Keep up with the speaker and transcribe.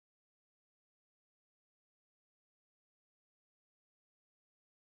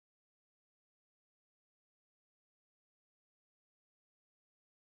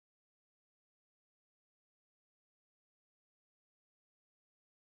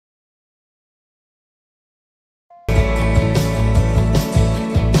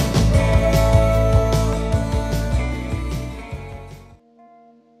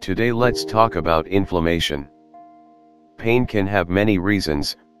Today let's talk about inflammation. Pain can have many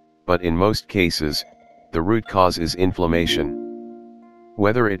reasons, but in most cases, the root cause is inflammation.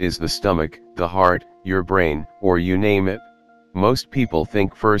 Whether it is the stomach, the heart, your brain, or you name it, most people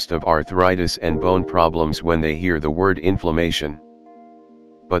think first of arthritis and bone problems when they hear the word inflammation.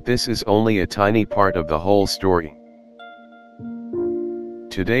 But this is only a tiny part of the whole story.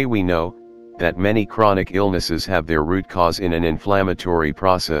 Today we know that many chronic illnesses have their root cause in an inflammatory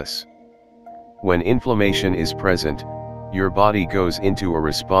process. When inflammation is present, your body goes into a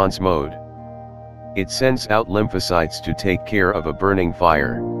response mode. It sends out lymphocytes to take care of a burning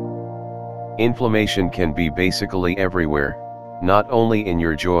fire. Inflammation can be basically everywhere, not only in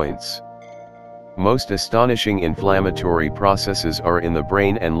your joints. Most astonishing inflammatory processes are in the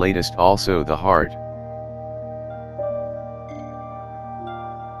brain and latest also the heart.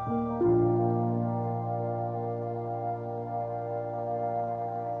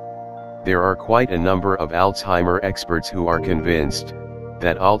 There are quite a number of Alzheimer experts who are convinced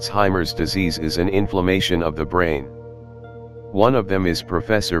that Alzheimer's disease is an inflammation of the brain. One of them is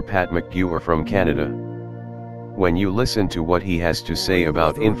Professor Pat McGeer from Canada. When you listen to what he has to say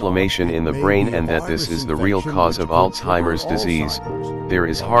about inflammation in the brain and that this is the real cause of Alzheimer's disease, there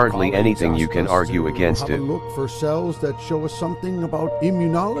is hardly anything you can argue against it. Look for cells that show us something about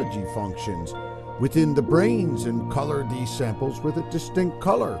immunology functions within the brains and color these samples with a distinct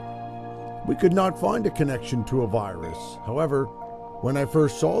color. We could not find a connection to a virus. However, when I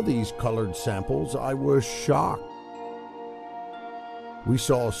first saw these colored samples, I was shocked. We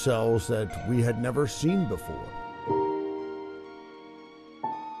saw cells that we had never seen before.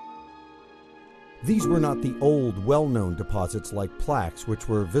 These were not the old, well-known deposits like plaques which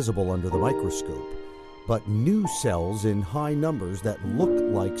were visible under the microscope, but new cells in high numbers that looked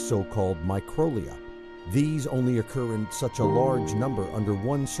like so-called microglia. These only occur in such a large number under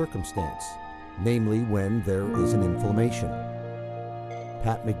one circumstance, namely when there is an inflammation.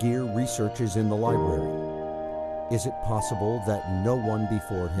 Pat McGeer researches in the library. Is it possible that no one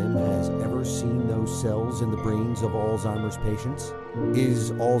before him has ever seen those cells in the brains of Alzheimer's patients?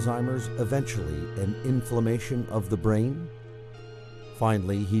 Is Alzheimer's eventually an inflammation of the brain?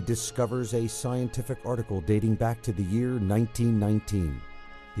 Finally, he discovers a scientific article dating back to the year 1919.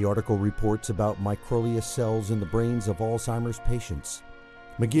 The article reports about microglia cells in the brains of Alzheimer's patients.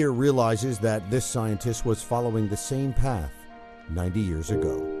 McGeer realizes that this scientist was following the same path 90 years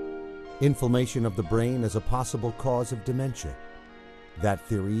ago. Inflammation of the brain as a possible cause of dementia. That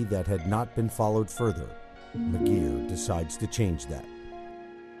theory that had not been followed further. McGeer decides to change that.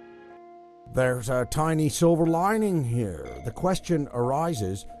 There's a tiny silver lining here. The question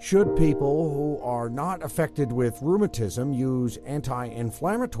arises, should people who are not affected with rheumatism use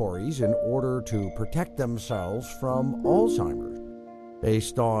anti-inflammatories in order to protect themselves from Alzheimer's?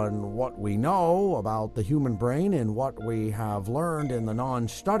 Based on what we know about the human brain and what we have learned in the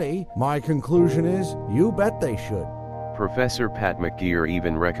non-study, my conclusion is, you bet they should. Professor Pat McGeer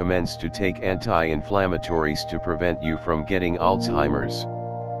even recommends to take anti-inflammatories to prevent you from getting Alzheimer's.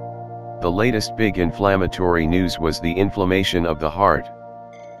 The latest big inflammatory news was the inflammation of the heart.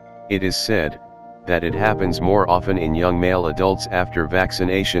 It is said that it happens more often in young male adults after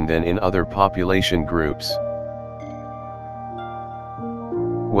vaccination than in other population groups.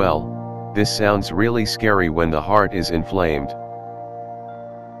 Well, this sounds really scary when the heart is inflamed.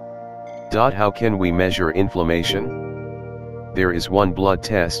 How can we measure inflammation? There is one blood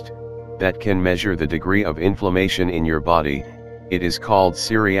test that can measure the degree of inflammation in your body. It is called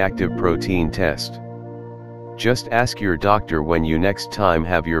C-reactive protein test. Just ask your doctor when you next time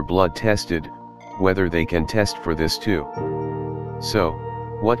have your blood tested, whether they can test for this too. So,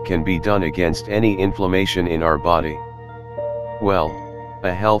 what can be done against any inflammation in our body? Well,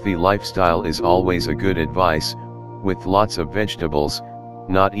 a healthy lifestyle is always a good advice, with lots of vegetables,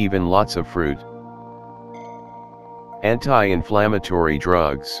 not even lots of fruit. Anti-inflammatory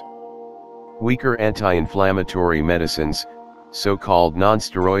drugs. Weaker anti-inflammatory medicines, so-called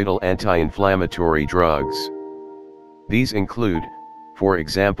non-steroidal anti-inflammatory drugs. These include, for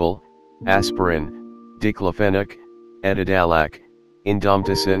example, aspirin, diclofenac, etidalac,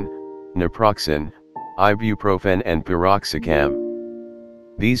 indomethacin, naproxen, ibuprofen and piroxicam.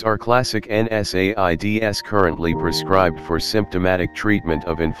 These are classic NSAIDs currently prescribed for symptomatic treatment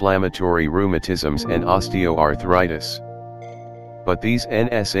of inflammatory rheumatisms and osteoarthritis. But these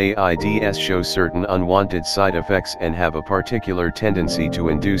NSAIDs show certain unwanted side effects and have a particular tendency to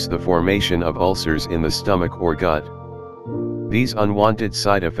induce the formation of ulcers in the stomach or gut. These unwanted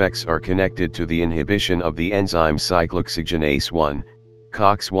side effects are connected to the inhibition of the enzyme cyclooxygenase 1,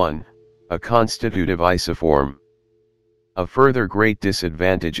 COX-1, a constitutive isoform. A further great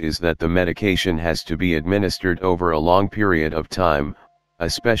disadvantage is that the medication has to be administered over a long period of time,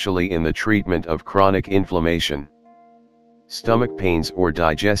 especially in the treatment of chronic inflammation. Stomach pains or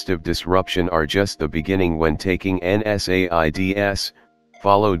digestive disruption are just the beginning when taking NSAIDs,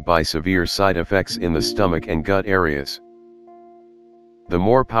 followed by severe side effects in the stomach and gut areas. The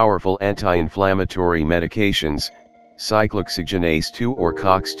more powerful anti-inflammatory medications, cyclooxygenase 2 or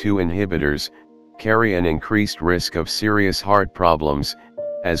COX-2 inhibitors, carry an increased risk of serious heart problems,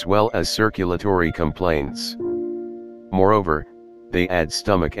 as well as circulatory complaints. Moreover, they add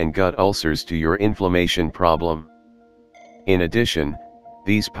stomach and gut ulcers to your inflammation problem. In addition,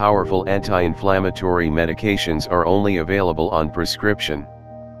 these powerful anti-inflammatory medications are only available on prescription.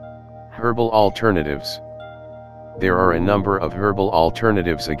 Herbal alternatives. There are a number of herbal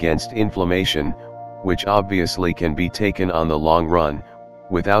alternatives against inflammation, which obviously can be taken on the long run,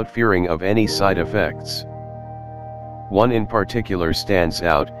 without fearing of any side effects. One in particular stands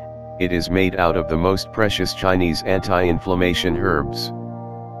out. It is made out of the most precious Chinese anti-inflammation herbs.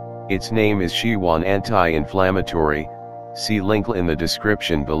 Its name is Shiwan Anti-Inflammatory, see link in the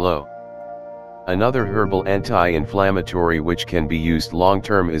description below. Another herbal anti-inflammatory which can be used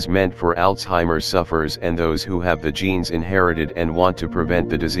long-term is meant for Alzheimer sufferers and those who have the genes inherited and want to prevent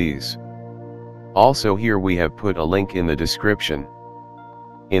the disease. Also here we have put a link in the description.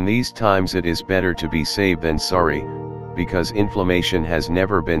 In these times it is better to be safe than sorry, because inflammation has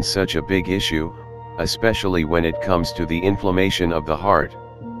never been such a big issue, especially when it comes to the inflammation of the heart.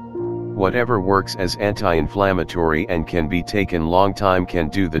 Whatever works as anti-inflammatory and can be taken long time can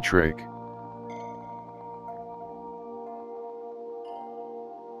do the trick.